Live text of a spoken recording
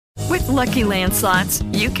Lucky Land Slots,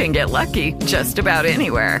 you can get lucky just about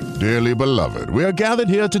anywhere. Dearly beloved, we are gathered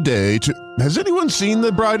here today to... Has anyone seen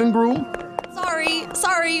the bride and groom?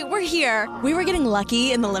 Sorry, we're here. We were getting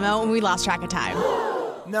lucky in the limo and we lost track of time.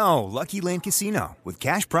 No, Lucky Land Casino, with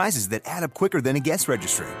cash prizes that add up quicker than a guest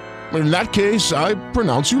registry. In that case, I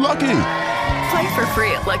pronounce you lucky. Play for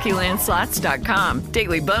free at LuckyLandSlots.com.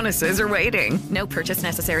 Daily bonuses are waiting. No purchase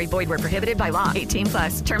necessary. Void where prohibited by law.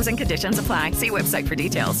 18+. Terms and conditions apply. See website for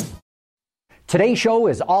details. Today's show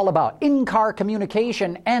is all about in-car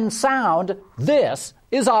communication and sound. This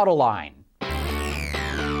is Autoline.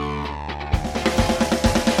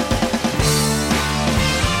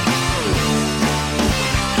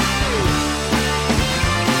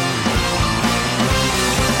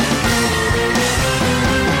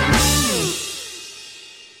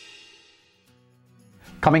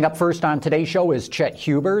 Coming up first on today's show is Chet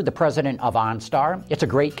Huber, the president of OnStar. It's a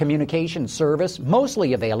great communication service,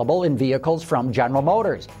 mostly available in vehicles from General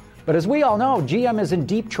Motors. But as we all know, GM is in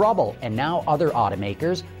deep trouble, and now other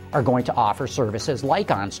automakers are going to offer services like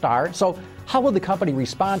OnStar. So how will the company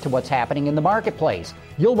respond to what's happening in the marketplace?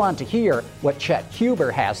 You'll want to hear what Chet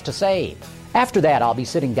Huber has to say. After that, I'll be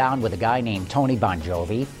sitting down with a guy named Tony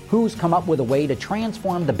Bongiovi, who's come up with a way to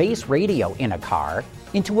transform the base radio in a car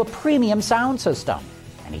into a premium sound system.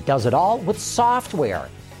 And he does it all with software.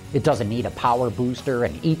 It doesn't need a power booster,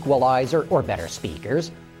 an equalizer, or better speakers.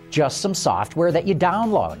 Just some software that you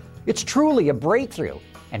download. It's truly a breakthrough.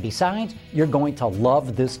 And besides, you're going to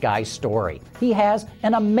love this guy's story. He has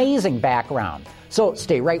an amazing background. So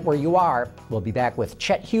stay right where you are. We'll be back with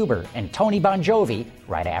Chet Huber and Tony Bongiovi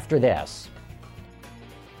right after this.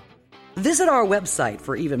 Visit our website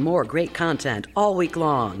for even more great content all week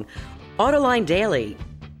long. Autoline Daily,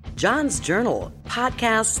 John's Journal,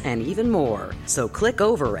 podcasts, and even more. So click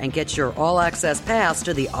over and get your all-access pass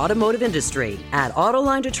to the automotive industry at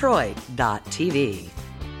AutolineDetroit.tv.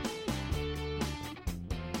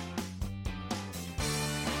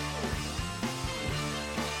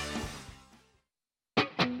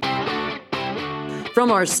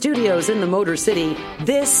 From our studios in the Motor City,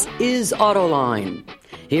 this is Autoline.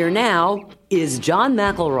 Here now is John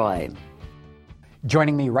McElroy.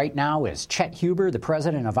 Joining me right now is Chet Huber, the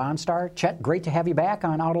president of OnStar. Chet, great to have you back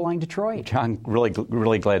on Autoline Detroit. John,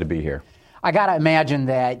 really glad to be here. I got to imagine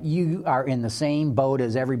that you are in the same boat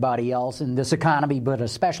as everybody else in this economy, but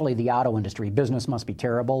especially the auto industry. Business must be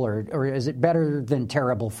terrible, or is it better than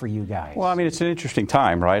terrible for you guys? Well, I mean, it's an interesting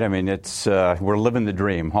time, right? I mean, it's we're living the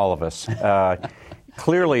dream, all of us.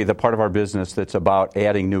 Clearly, the part of our business that's about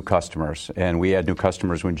adding new customers, and we add new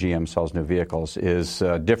customers when GM sells new vehicles, is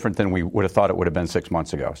different than we would have thought it would have been 6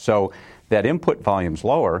 months ago. So that input volume's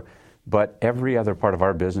lower, but every other part of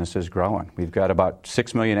our business is growing. We've got about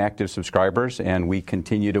 6 million active subscribers, and we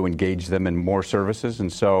continue to engage them in more services.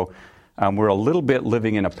 And so we're a little bit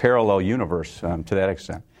living in a parallel universe to that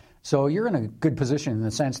extent. So you're in a good position in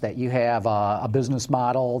the sense that you have a business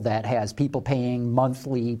model that has people paying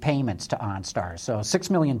monthly payments to OnStar. So 6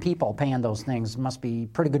 million people paying those things must be a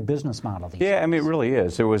pretty good business model these days. Yeah, I mean, it really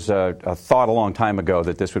is. There was a thought a long time ago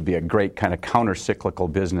that this would be a great kind of counter-cyclical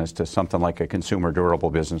business to something like a consumer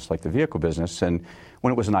durable business like the vehicle business. And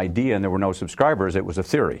when it was an idea and there were no subscribers, it was a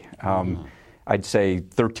theory. I'd say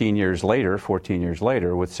 14 years later,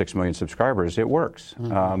 with 6 million subscribers, it works.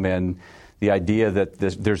 And the idea that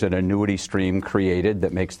there's an annuity stream created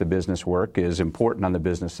that makes the business work is important on the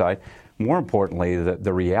business side. More importantly,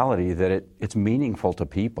 the reality that it's meaningful to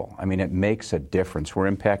people. I mean, it makes a difference. We're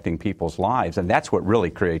impacting people's lives, and that's what really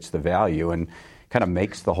creates the value and kind of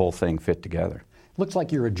makes the whole thing fit together. Looks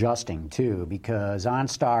like you're adjusting, too, because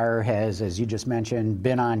OnStar has, as you just mentioned,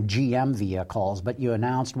 been on GM vehicles, but you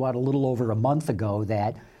announced, a little over a month ago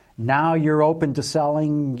that now you're open to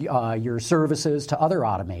selling your services to other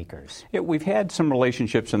automakers. Yeah, we've had some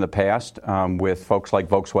relationships in the past with folks like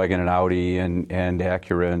Volkswagen and Audi and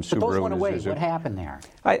Acura and Subaru. But those went away. Isuzu. What happened there?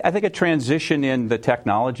 I think a transition in the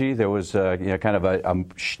technology. There was kind of a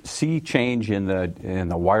sea change in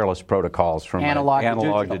the wireless protocols from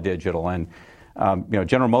analog to digital. And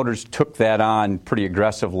General Motors took that on pretty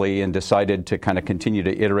aggressively and decided to kind of continue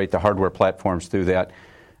to iterate the hardware platforms through that.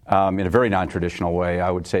 In a very non-traditional way.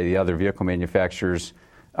 I would say the other vehicle manufacturers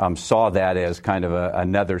saw that as kind of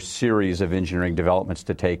another series of engineering developments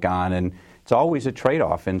to take on, and it's always a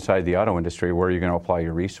trade-off inside the auto industry where you're going to apply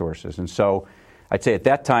your resources. And so I'd say at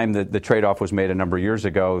that time the trade-off was made a number of years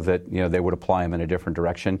ago that they would apply them in a different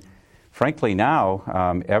direction. frankly,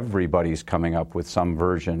 now everybody's coming up with some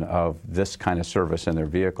version of this kind of service in their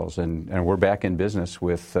vehicles, and we're back in business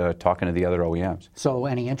with talking to the other OEMs. So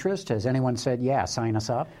any interest? Has anyone said, yeah, sign us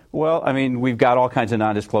up? Well, I mean, we've got all kinds of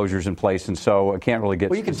non-disclosures in place, and so I can't really get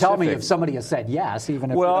Well, you can specific. tell me if somebody has said yes,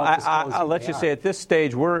 even if well, you don't disclose who let's they just are. say at this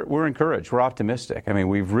stage, we're encouraged. We're optimistic. I mean,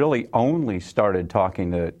 we've really only started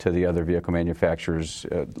talking to the other vehicle manufacturers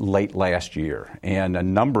late last year, and a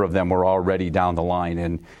number of them were already down the line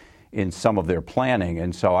in some of their planning,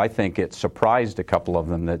 and so I think it surprised a couple of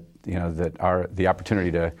them that the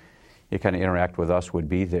opportunity to kind of interact with us would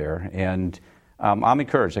be there, and I'm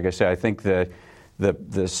encouraged. Like I say, I think the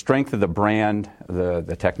strength of the brand,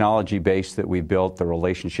 the technology base that we've built, the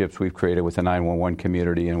relationships we've created with the 911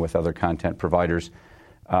 community and with other content providers,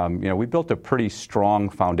 we built a pretty strong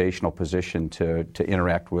foundational position to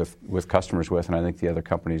interact with customers with, and I think the other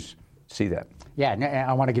companies see that. Yeah, and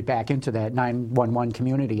I want to get back into that 911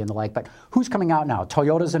 community and the like, but who's coming out now?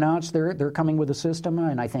 Toyota's announced they're coming with a system,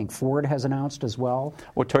 and I think Ford has announced as well.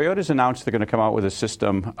 Well, Toyota's announced they're going to come out with a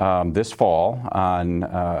system this fall on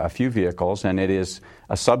a few vehicles, and it is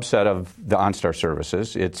a subset of the OnStar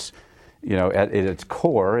services. It's, at its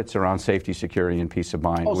core, it's around safety, security, and peace of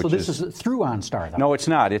mind. Oh, so this is through OnStar, though? No, it's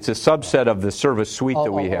not. It's a subset of the service suite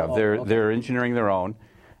that we have. They're engineering their own.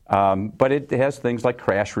 But it has things like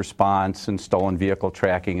crash response and stolen vehicle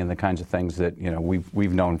tracking and the kinds of things that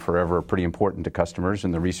we've known forever are pretty important to customers,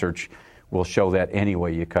 and the research will show that any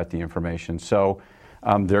way you cut the information. So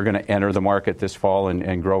they're going to enter the market this fall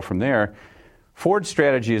and grow from there. Ford's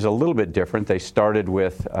strategy is a little bit different. They started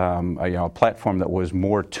with a platform that was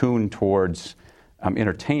more tuned towards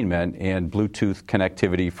entertainment and Bluetooth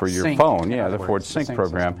connectivity for your Sync, phone. Yeah, the Ford Sync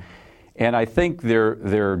program. System. And I think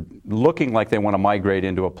they're looking like they want to migrate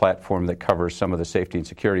into a platform that covers some of the safety and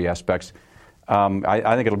security aspects.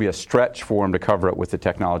 I think it'll be a stretch for them to cover it with the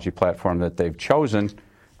technology platform that they've chosen.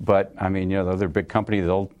 But I mean, they're a big company.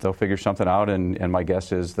 They'll figure something out, and my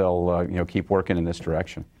guess is they'll keep working in this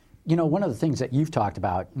direction. One of the things that you've talked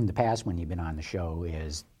about in the past when you've been on the show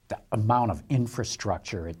is the amount of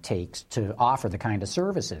infrastructure it takes to offer the kind of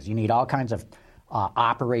services. You need all kinds of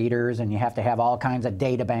operators, and you have to have all kinds of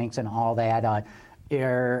data banks and all that.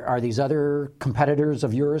 Are these other competitors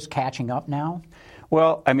of yours catching up now?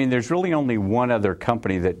 Well, I mean, there's really only one other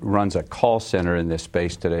company that runs a call center in this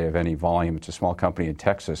space today of any volume. It's a small company in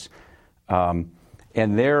Texas. And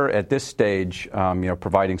they're, at this stage,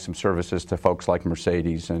 providing some services to folks like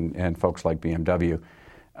Mercedes and folks like BMW.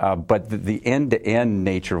 But the end-to-end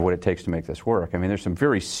nature of what it takes to make this work, I mean, there's some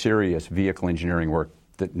very serious vehicle engineering work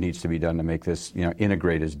that needs to be done to make this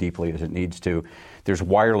integrate as deeply as it needs to. There's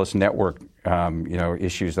wireless network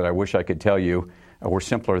issues that I wish I could tell you were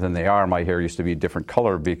simpler than they are. My hair used to be a different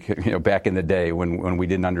color back in the day when we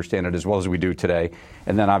didn't understand it as well as we do today.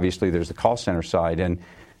 And then obviously there's the call center side, and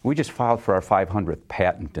we just filed for our 500th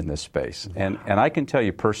patent in this space. And I can tell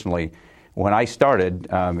you personally, when I started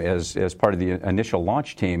as part of the initial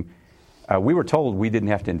launch team, we were told we didn't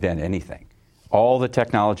have to invent anything. All the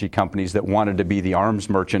technology companies that wanted to be the arms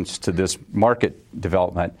merchants to this market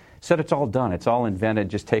development said it's all done, it's all invented,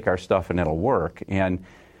 just take our stuff and it'll work. And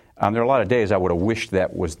there are a lot of days I would have wished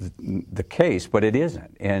that was the case, but it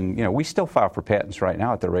isn't. And we still file for patents right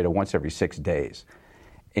now at the rate of once every 6 days.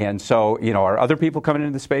 And so, are other people coming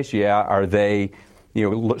into the space? Yeah. Are they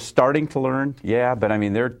starting to learn? Yeah, but I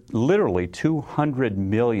mean, they're literally 200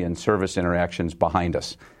 million service interactions behind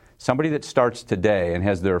us. Somebody that starts today and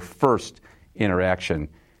has their first interaction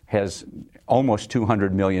has almost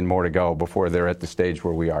 200 million more to go before they're at the stage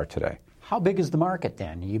where we are today. How big is the market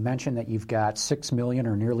then? You mentioned that you've got 6 million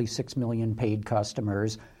or nearly 6 million paid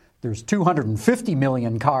customers. There's 250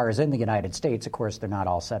 million cars in the United States. Of course, they're not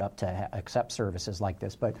all set up to accept services like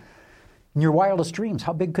this, but in your wildest dreams,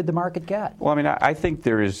 how big could the market get? Well, I mean, I think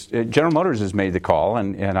there is General Motors has made the call,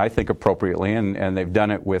 and I think appropriately, and they've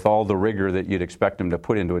done it with all the rigor that you'd expect them to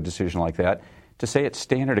put into a decision like that, to say it's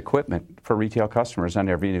standard equipment for retail customers on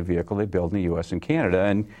every new vehicle they build in the U.S. and Canada.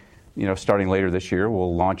 And, starting later this year,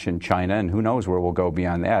 we'll launch in China, and who knows where we'll go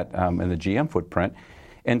beyond that in the GM footprint.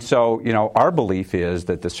 And so, our belief is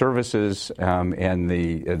that the services and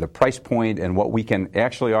the price point and what we can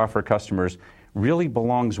actually offer customers really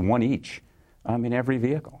belongs one each in every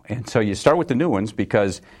vehicle. And so you start with the new ones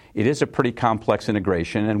because it is a pretty complex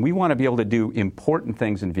integration, and we want to be able to do important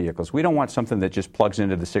things in vehicles. We don't want something that just plugs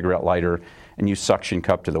into the cigarette lighter and you suction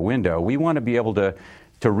cup to the window. We want to be able to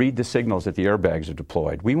read the signals that the airbags are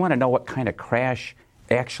deployed. We want to know what kind of crash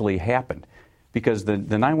actually happened, because the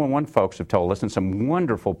 911 folks have told us, and some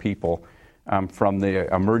wonderful people from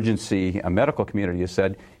the emergency medical community has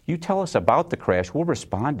said, you tell us about the crash, we'll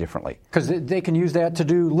respond differently. Because they can use that to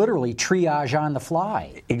do literally triage on the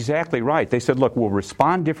fly. Exactly right. They said, look, we'll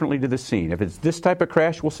respond differently to the scene. If it's this type of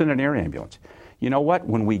crash, we'll send an air ambulance. You know what?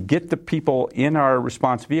 When we get the people in our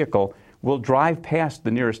response vehicle, we'll drive past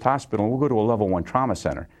the nearest hospital and we'll go to a level 1 trauma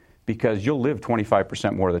center, because you'll live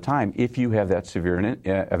 25% more of the time if you have that severe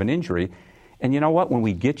of an injury. And you know what? When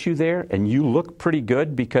we get you there and you look pretty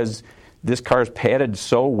good because this car is padded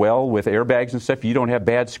so well with airbags and stuff, you don't have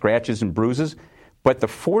bad scratches and bruises, but the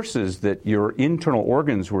forces that your internal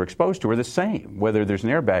organs were exposed to are the same, whether there's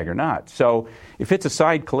an airbag or not. So if it's a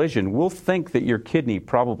side collision, we'll think that your kidney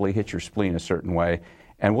probably hit your spleen a certain way,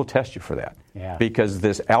 and we'll test you for that. Yeah. Because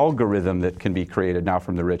this algorithm that can be created now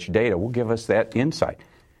from the rich data will give us that insight.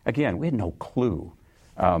 Again, we had no clue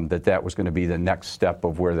that was going to be the next step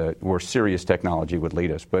of where serious technology would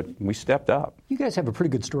lead us, but we stepped up. You guys have a pretty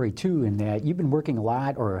good story, too, in that you've been working a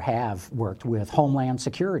lot, or have worked with Homeland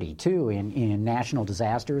Security, too, in national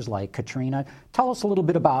disasters like Katrina. Tell us a little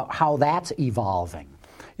bit about how that's evolving.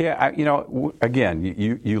 Yeah, again,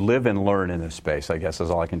 you live and learn in this space, I guess is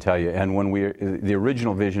all I can tell you. And when the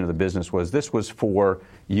original vision of the business was this was for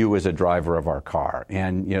you as a driver of our car.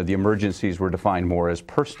 And, the emergencies were defined more as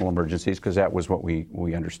personal emergencies because that was what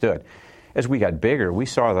we understood. As we got bigger, we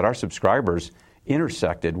saw that our subscribers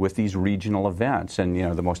intersected with these regional events. And,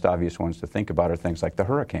 the most obvious ones to think about are things like the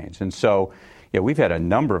hurricanes. And so, we've had a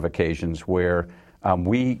number of occasions where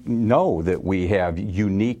we know that we have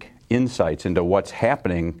unique insights into what's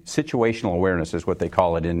happening. Situational awareness is what they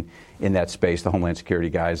call it in that space, the Homeland Security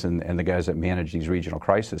guys and the guys that manage these regional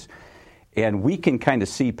crises. And we can kind of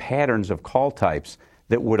see patterns of call types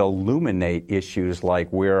that would illuminate issues like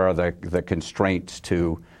where are the constraints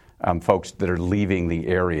to folks that are leaving the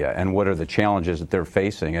area and what are the challenges that they're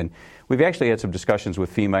facing. And we've actually had some discussions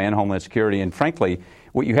with FEMA and Homeland Security, and frankly,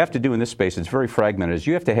 what you have to do in this space, it's very fragmented, is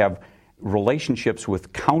you have to have relationships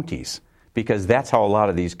with counties, because that's how a lot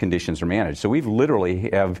of these conditions are managed. So we've literally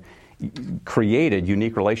have created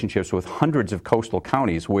unique relationships with hundreds of coastal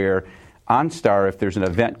counties where OnStar, if there's an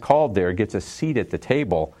event called there, gets a seat at the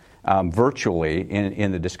table virtually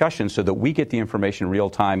in the discussion so that we get the information real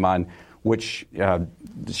time on which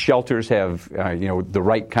shelters have the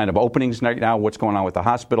right kind of openings right now, what's going on with the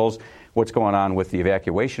hospitals, what's going on with the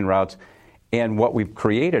evacuation routes. And what we've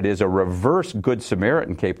created is a reverse Good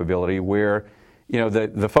Samaritan capability where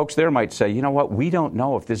the folks there might say, you know what, we don't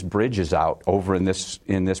know if this bridge is out over in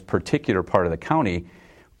this particular part of the county.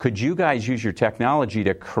 Could you guys use your technology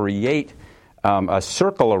to create a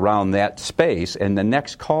circle around that space, and the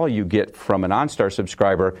next call you get from an OnStar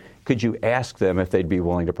subscriber, could you ask them if they'd be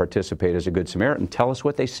willing to participate as a Good Samaritan? Tell us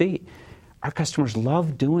what they see. Our customers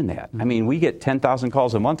love doing that. I mean, we get 10,000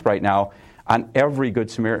 calls a month right now on every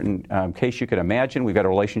Good Samaritan case you could imagine. We've got a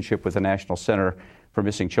relationship with the National Center for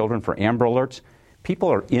Missing Children for Amber Alerts.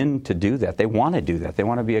 People are in to do that. They want to do that. They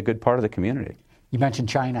want to be a good part of the community. You mentioned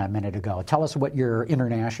China a minute ago. Tell us what your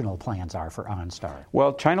international plans are for OnStar.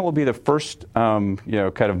 Well, China will be the first, kind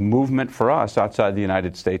of movement for us outside the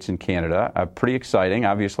United States and Canada. Pretty exciting.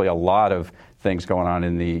 Obviously, a lot of things going on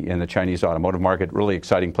in the Chinese automotive market. Really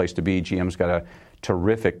exciting place to be. GM's got a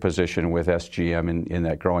terrific position with SGM in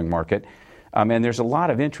that growing market. And there's a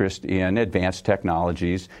lot of interest in advanced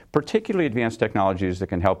technologies, particularly advanced technologies that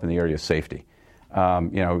can help in the area of safety.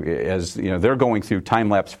 They're going through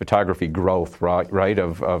time-lapse photography growth, right,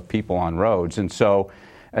 of people on roads. And so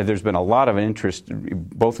there's been a lot of interest,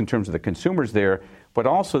 both in terms of the consumers there, but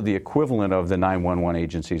also the equivalent of the 911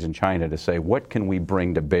 agencies in China to say, what can we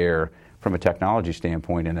bring to bear from a technology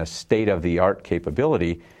standpoint in a state-of-the-art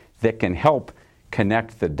capability that can help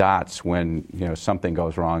connect the dots when something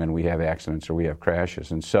goes wrong and we have accidents or we have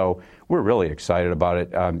crashes. And so we're really excited about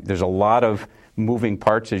it. There's a lot of moving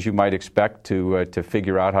parts, as you might expect, to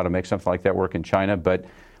figure out how to make something like that work in China. But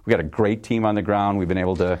we've got a great team on the ground. We've been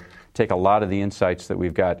able to take a lot of the insights that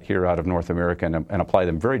we've got here out of North America and apply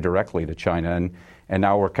them very directly to China. And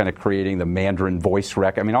now we're kind of creating the Mandarin voice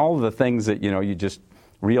rec. I mean, all of the things that you just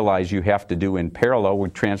realize you have to do in parallel. We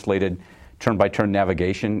translated turn-by-turn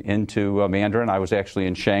navigation into Mandarin. I was actually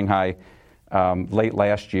in Shanghai late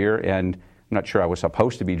last year, and I'm not sure I was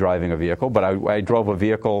supposed to be driving a vehicle, but I drove a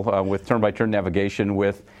vehicle with turn-by-turn navigation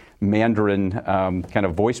with Mandarin kind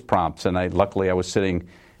of voice prompts, and luckily I was sitting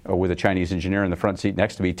with a Chinese engineer in the front seat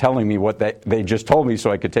next to me telling me what they just told me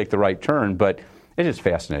so I could take the right turn, but it's just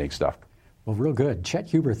fascinating stuff. Well, real good. Chet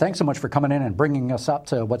Huber, thanks so much for coming in and bringing us up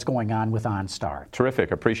to what's going on with OnStar. Terrific.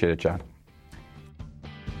 Appreciate it, John.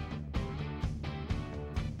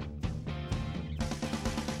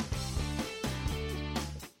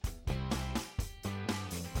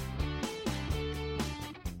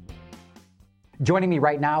 Joining me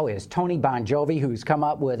right now is Tony Bongiovi, who's come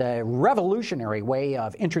up with a revolutionary way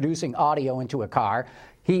of introducing audio into a car.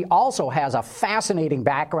 He also has a fascinating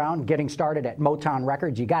background getting started at Motown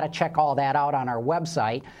Records. You got to check all that out on our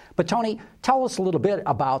website. But Tony, tell us a little bit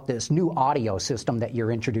about this new audio system that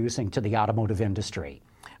you're introducing to the automotive industry.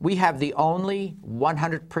 We have the only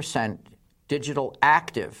 100% digital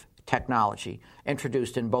active technology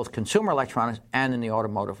introduced in both consumer electronics and in the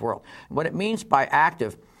automotive world. What it means by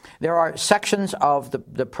active, there are sections of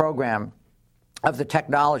the program, of the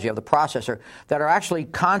technology, of the processor, that are actually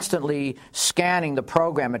constantly scanning the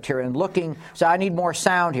program material and looking, so I need more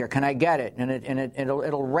sound here, can I get it? And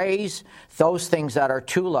it'll raise those things that are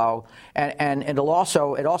too low, and it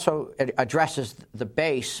also addresses the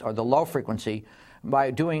bass or the low frequency by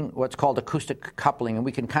doing what's called acoustic coupling, and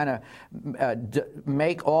we can kind of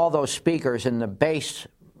make all those speakers in the bass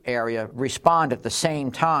area respond at the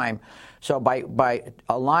same time. So by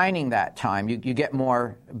aligning that time, you get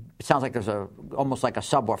more. It sounds like there's almost like a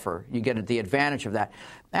subwoofer. You get the advantage of that,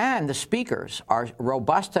 and the speakers are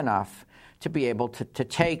robust enough to be able to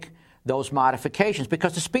take those modifications,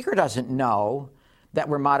 because the speaker doesn't know that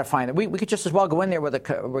we're modifying it. We could just as well go in there with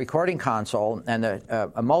a recording console and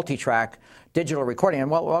a multi-track digital recording,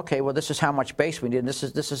 and this is how much bass we need, and this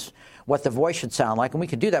is what the voice should sound like, and we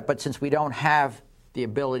could do that. But since we don't have the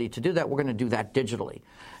ability to do that, we're going to do that digitally.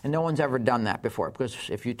 And no one's ever done that before, because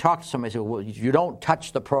if you talk to somebody and say, well, you don't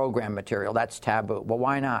touch the program material, that's taboo. Well,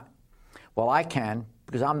 why not? Well, I can,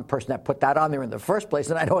 because I'm the person that put that on there in the first place,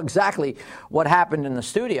 and I know exactly what happened in the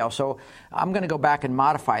studio. So I'm going to go back and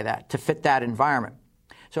modify that to fit that environment.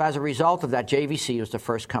 So as a result of that, JVC was the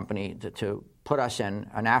first company to put us in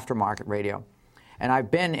an aftermarket radio. And I've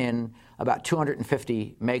been in about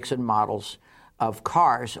 250 makes and models of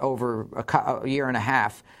cars over a year and a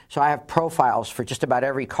half. So I have profiles for just about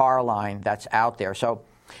every car line that's out there. So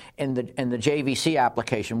in the JVC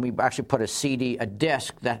application, we actually put a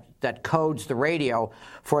disc that codes the radio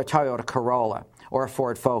for a Toyota Corolla or a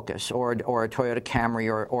Ford Focus or a Toyota Camry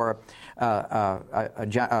or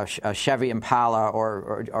a Chevy Impala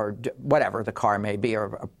or whatever the car may be,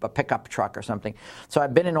 or a pickup truck or something. So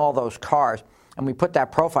I've been in all those cars. And we put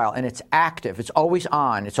that profile, and it's active. It's always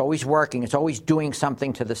on. It's always working. It's always doing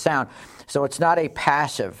something to the sound. So it's not a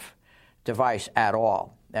passive device at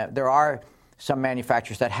all. There are some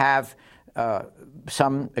manufacturers that have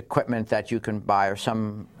some equipment that you can buy, or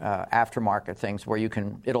some aftermarket things where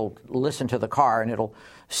it'll listen to the car and it'll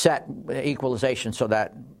set equalization so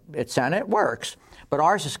that it works. But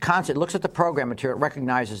ours is constant. It looks at the program material. It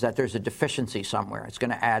recognizes that there's a deficiency somewhere. It's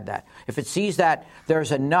going to add that. If it sees that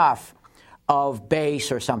there's enough of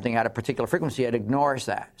bass or something at a particular frequency, it ignores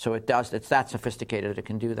that. So it's that sophisticated it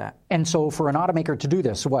can do that. And so for an automaker to do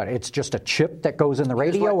this, it's just a chip that goes in the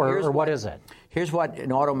radio, or what is it? Here's what an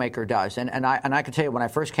automaker does. And I can tell you, when I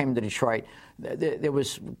first came to Detroit, there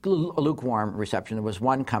was a lukewarm reception. There was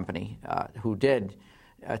one company who did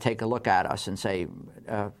take a look at us and say,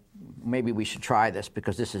 maybe we should try this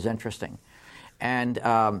because this is interesting. And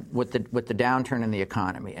with the downturn in the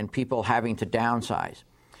economy and people having to downsize,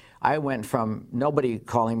 I went from nobody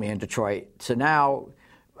calling me in Detroit to now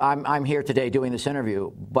I'm here today doing this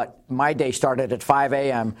interview, but my day started at 5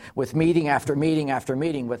 a.m. with meeting after meeting after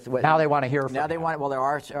meeting. With now they want to hear from you. Now they want. Well,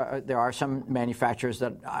 there are some manufacturers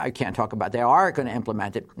that I can't talk about. They are going to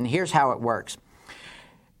implement it, and here's how it works.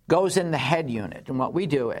 Goes in the head unit, and what we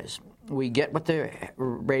do is we get with the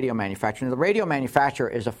radio manufacturer. And the radio manufacturer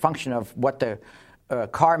is a function of what the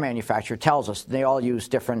car manufacturer tells us. They all use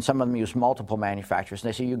different. Some of them use multiple manufacturers. And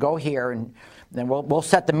they say, you go here, and then we'll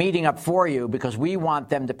set the meeting up for you, because we want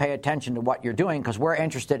them to pay attention to what you're doing, because we're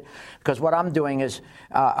interested. Because what I'm doing is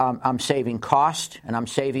I'm saving cost and I'm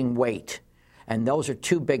saving weight. And those are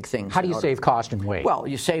two big things. How do you save cost and weight? Well,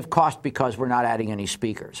 you save cost because we're not adding any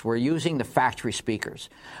speakers. We're using the factory speakers.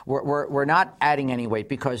 We're not adding any weight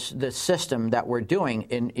because the system that we're doing,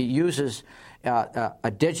 it uses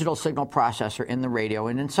a digital signal processor in the radio,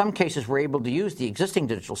 and in some cases we're able to use the existing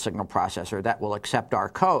digital signal processor that will accept our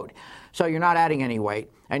code. So you're not adding any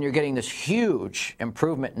weight, and you're getting this huge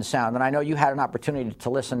improvement in sound. And I know you had an opportunity to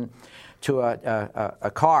listen to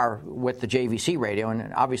a car with the JVC radio,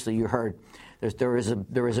 and obviously you heard there is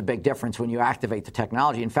a big difference when you activate the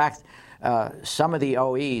technology. In fact, some of the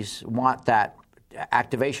OEs want that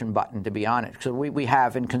activation button to be on it. So we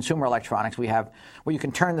have in consumer electronics, we have where you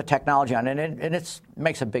can turn the technology on, and it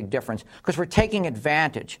makes a big difference because we're taking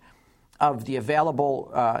advantage of the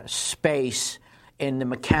available space in the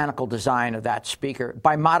mechanical design of that speaker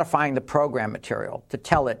by modifying the program material to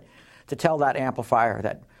tell that amplifier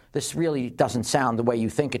that this really doesn't sound the way you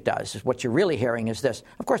think it does. What you're really hearing is this.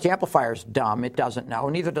 Of course, the amplifier's dumb. It doesn't know.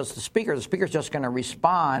 Neither does the speaker. The speaker's just going to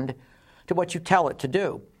respond to what you tell it to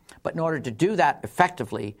do. But in order to do that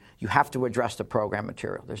effectively, you have to address the program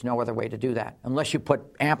material. There's no other way to do that unless you put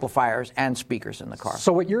amplifiers and speakers in the car.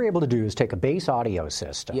 So what you're able to do is take a base audio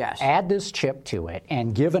system, add this chip to it,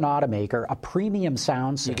 and give an automaker a premium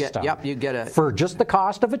sound system. You get a for just the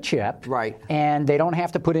cost of a chip. Right. And they don't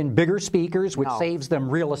have to put in bigger speakers, which saves them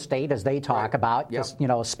real estate, as they talk about, just,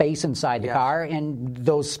 space inside the car. And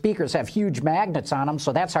those speakers have huge magnets on them,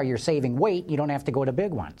 so that's how you're saving weight. You don't have to go to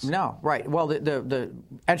big ones. No, right. Well, the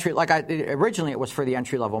entry, originally it was for the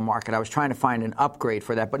entry-level market. I was trying to find an upgrade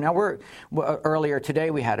for that. But now earlier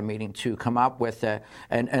today we had a meeting to come up with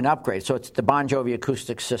an upgrade. So it's the Bon Jovi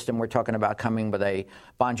Acoustics system. We're talking about coming with a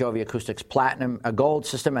Bon Jovi Acoustics Platinum, a gold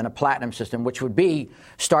system and a platinum system, which would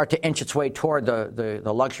start to inch its way toward the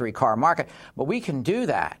luxury car market. But we can do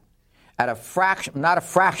that at a fraction, not a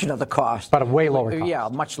fraction of the cost. But a way lower cost. Yeah,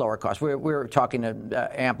 much lower cost. We're talking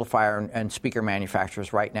to amplifier and speaker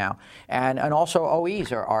manufacturers right now. And also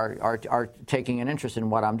OEs are taking an interest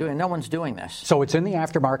in what I'm doing. No one's doing this. So it's in the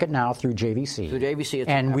aftermarket now through JVC. Through JVC.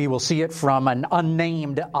 And we will see it from an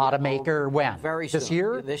unnamed automaker when? Very soon. This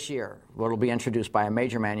year? This year. It'll be introduced by a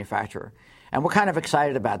major manufacturer. And we're kind of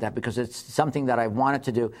excited about that because it's something that I wanted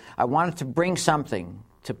to do. I wanted to bring something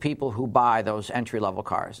to people who buy those entry-level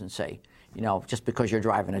cars and say, just because you're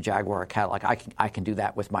driving a Jaguar or Cadillac, I can do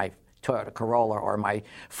that with my Toyota Corolla or my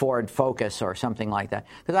Ford Focus or something like that.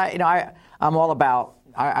 Because I'm all about,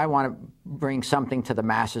 I want to bring something to the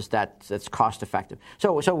masses that's cost-effective.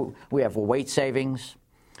 So we have a weight savings,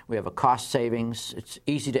 we have a cost savings. It's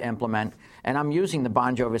easy to implement, and I'm using the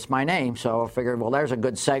Bon Jovi. It's my name, so I figured, well, there's a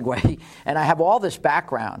good segue. And I have all this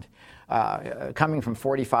background. Coming from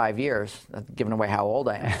 45 years, giving away how old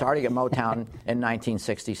I am, starting at Motown in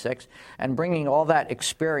 1966, and bringing all that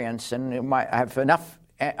experience, and I have enough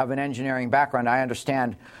of an engineering background, I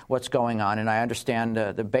understand what's going on, and I understand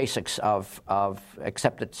the basics of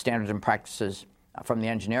accepted standards and practices from the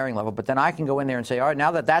engineering level. But then I can go in there and say, all right,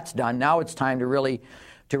 now that that's done, now it's time to really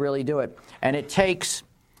do it. And it takes,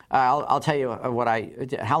 I'll tell you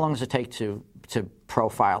how long does it take to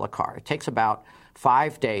profile a car? It takes about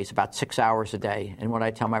 5 days, about 6 hours a day, and what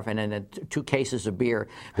I tell my friend, and 2 cases of beer,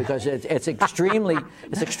 because it's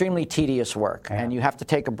extremely tedious work, and you have to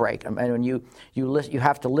take a break. And when you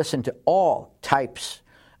have to listen to all types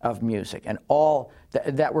of music and all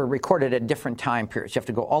that were recorded at different time periods. You have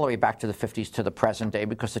to go all the way back to the 50s to the present day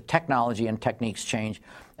because the technology and techniques change,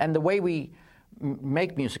 and the way we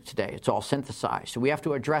make music today, it's all synthesized. So we have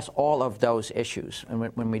to address all of those issues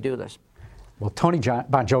when we do this. Well, Tony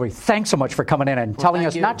Bon Jovi, thanks so much for coming in and telling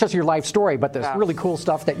us not just your life story, but this really cool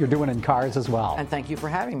stuff that you're doing in cars as well. And thank you for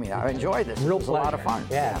having me. I enjoyed this. It was a lot of fun.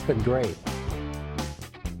 Yeah, it's been great.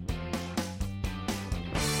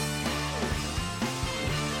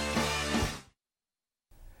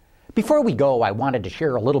 Before we go, I wanted to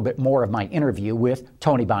share a little bit more of my interview with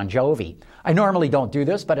Tony Bon Jovi. I normally don't do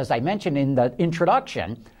this, but as I mentioned in the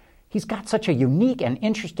introduction, he's got such a unique and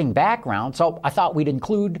interesting background, so I thought we'd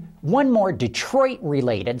include one more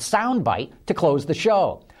Detroit-related soundbite to close the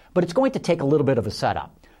show. But it's going to take a little bit of a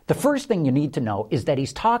setup. The first thing you need to know is that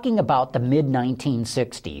he's talking about the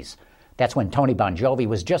mid-1960s. That's when Tony Bon Jovi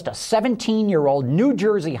was just a 17-year-old New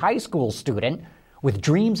Jersey high school student with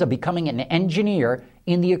dreams of becoming an engineer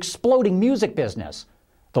in the exploding music business.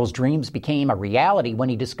 Those dreams became a reality when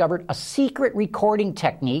he discovered a secret recording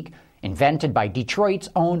technique invented by Detroit's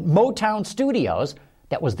own Motown Studios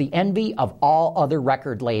that was the envy of all other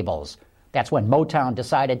record labels. That's when Motown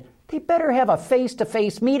decided they better have a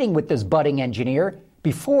face-to-face meeting with this budding engineer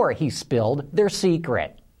before he spilled their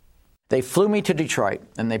secret. They flew me to Detroit,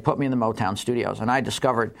 and they put me in the Motown Studios, and I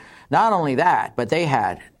discovered not only that, but they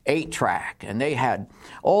had 8-track, and they had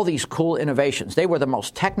all these cool innovations. They were the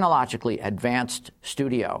most technologically advanced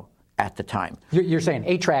studio at the time. You're saying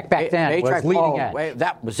 8-track back then was leading edge.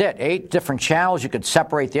 That was it. 8 different channels. You could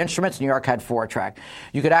separate the instruments. New York had 4-track.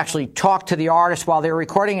 You could actually talk to the artist while they were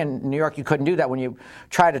recording. In New York, you couldn't do that. When you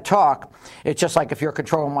try to talk, it's just like if your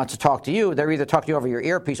control room wants to talk to you, they're either talking to you over your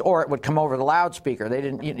earpiece or it would come over the loudspeaker. They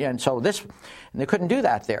didn't, and so they couldn't do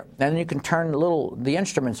that there. And then you can turn the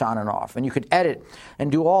instruments on and off, and you could edit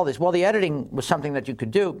and do all this. Well, the editing was something that you could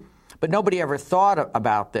do. But nobody ever thought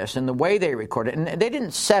about this and the way they recorded. And they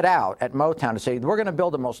didn't set out at Motown to say, we're going to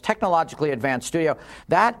build the most technologically advanced studio.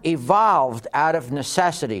 That evolved out of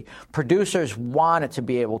necessity. Producers wanted to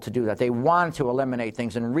be able to do that. They wanted to eliminate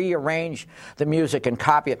things and rearrange the music and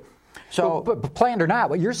copy it. So, but planned or not,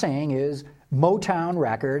 what you're saying is Motown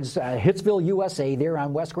Records, Hitsville, USA, there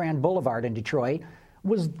on West Grand Boulevard in Detroit,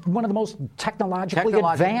 was one of the most technologically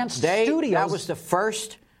advanced studios. That was the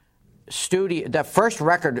first studio, the first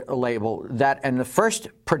record label and the first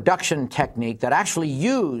production technique that actually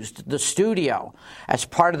used the studio as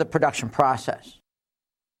part of the production process.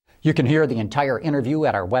 You can hear the entire interview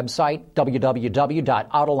at our website,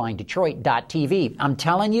 www.autolinedetroit.tv. I'm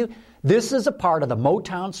telling you, this is a part of the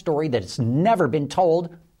Motown story that's never been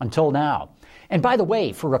told until now. And by the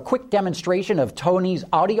way, for a quick demonstration of Tony's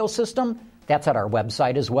audio system, that's at our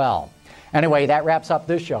website as well. Anyway, that wraps up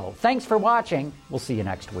this show. Thanks for watching. We'll see you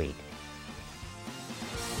next week.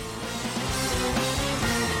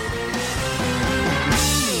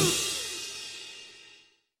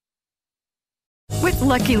 With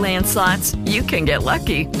Lucky Land Slots, you can get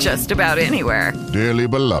lucky just about anywhere. Dearly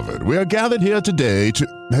beloved, we are gathered here today to...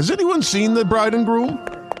 Has anyone seen the bride and groom?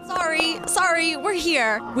 Sorry, we're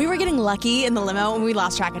here. We were getting lucky in the limo and we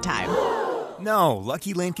lost track of time. No,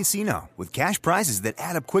 Lucky Land Casino, with cash prizes that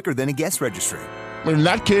add up quicker than a guest registry. In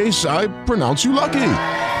that case, I pronounce you lucky.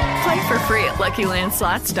 Play for free at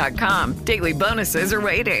LuckyLandSlots.com. Daily bonuses are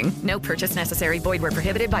waiting. No purchase necessary. Void where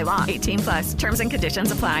prohibited by law. 18+. Terms and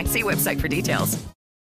conditions apply. See website for details.